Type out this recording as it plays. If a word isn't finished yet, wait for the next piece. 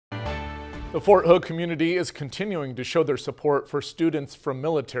The Fort Hood community is continuing to show their support for students from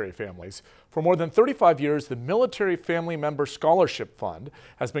military families. For more than 35 years, the Military Family Member Scholarship Fund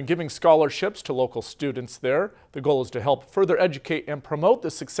has been giving scholarships to local students there. The goal is to help further educate and promote the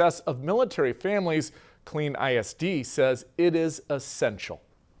success of military families. Killeen ISD says it is essential.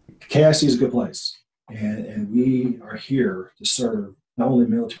 KIC is a good place, and we are here to serve not only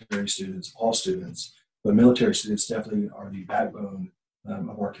military students, all students, but military students definitely are the backbone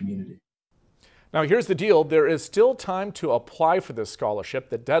of our community. Now here's the deal, there is still time to apply for this scholarship.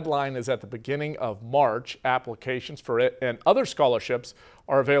 The deadline is at the beginning of March. Applications for it and other scholarships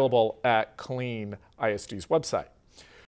are available at Killeen ISD's website.